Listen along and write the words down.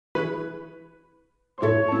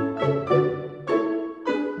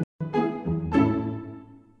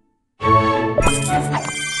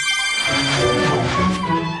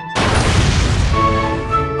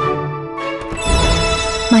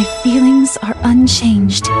My feelings are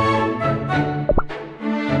unchanged.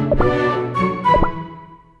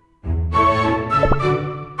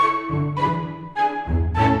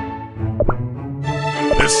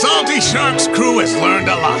 The Salty Sharks crew has learned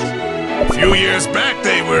a lot. A few years back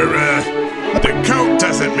they were, the coat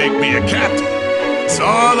doesn't make me a captain. It's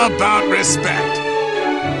all about respect.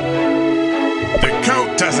 The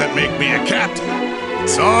coat doesn't make me a captain.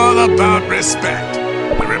 It's all about respect.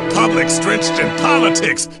 The Republic's drenched in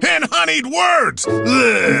politics and honeyed words!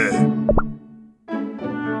 Ugh.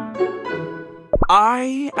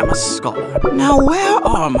 I am a scholar. Now where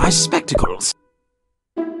are my spectacles?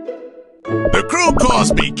 The crew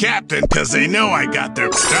calls me captain because they know I got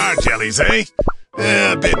their star jellies, eh?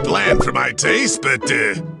 A bit bland for my taste, but,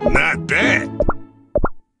 not bad.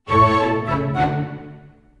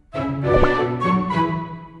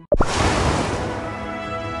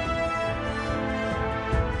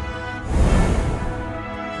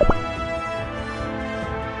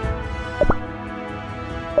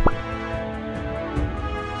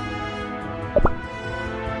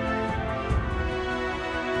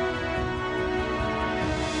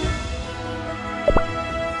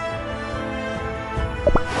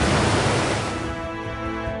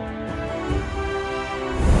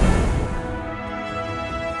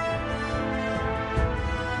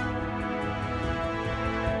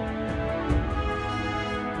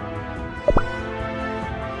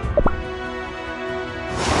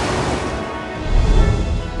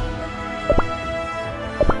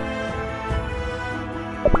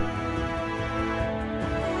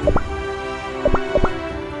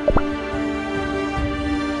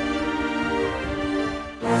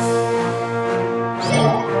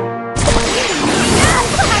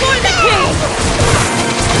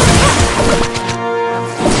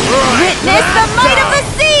 Witness the might of the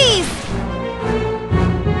seas!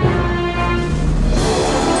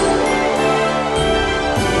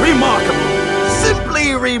 Remarkable! Simply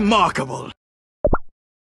remarkable!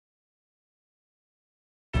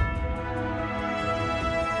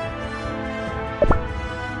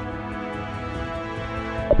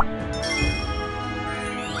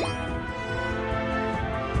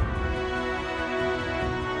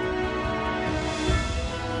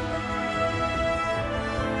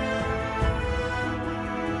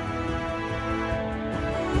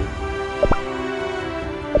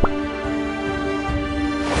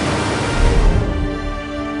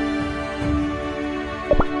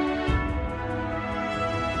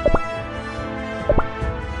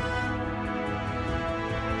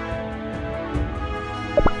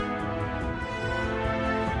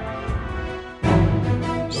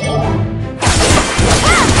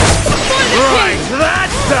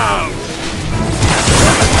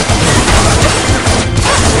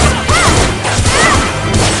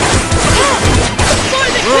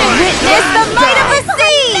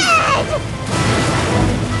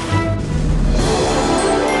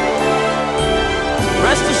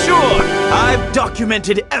 I've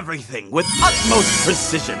documented everything with utmost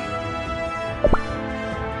precision.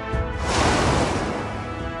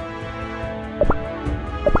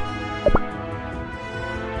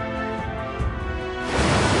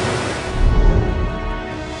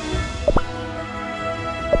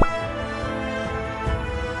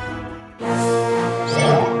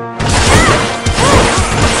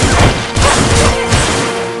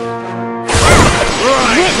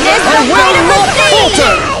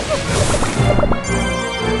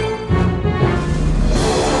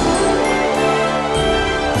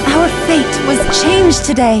 Our fate was changed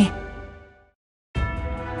today.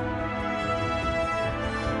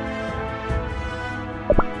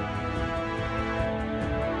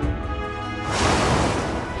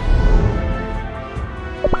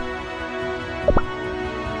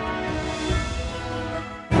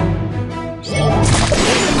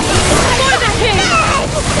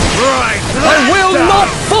 I will not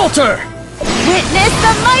falter! Witness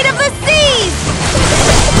the might of the seas!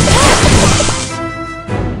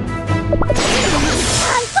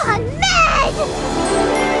 I've gone mad!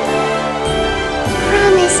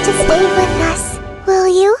 Promise to stay with us, will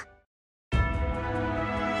you?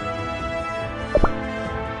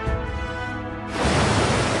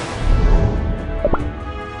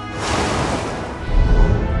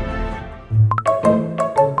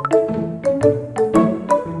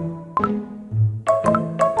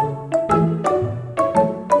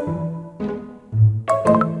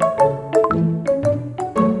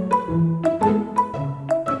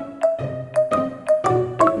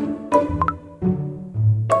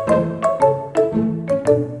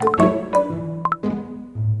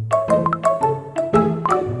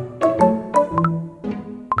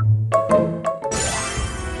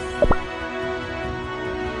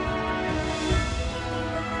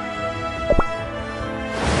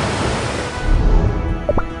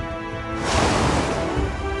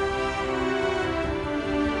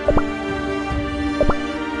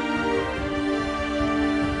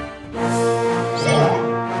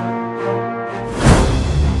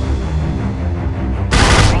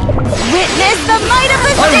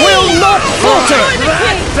 falter!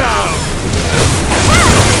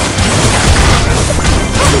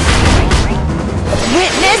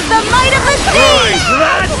 Witness the might of the sea!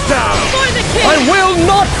 I will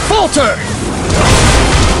not falter!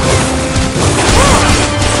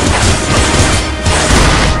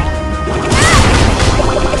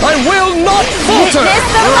 I will not falter! Witness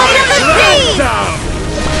the might of the sea!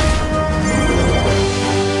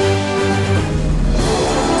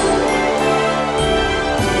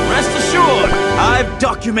 Rest assured, I've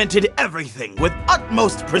documented everything with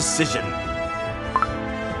utmost precision.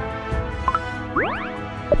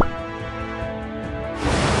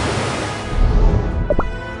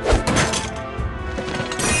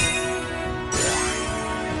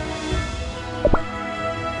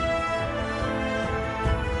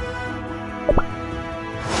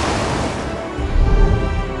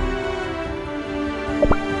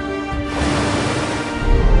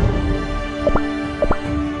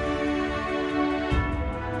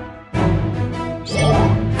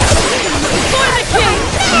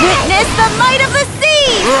 Witness the might of the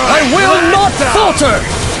sea! I will not falter!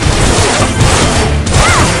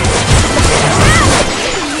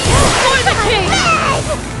 For the king!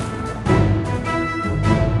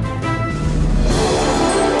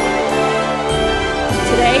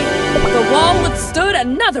 Today, the wall withstood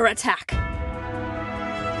another attack.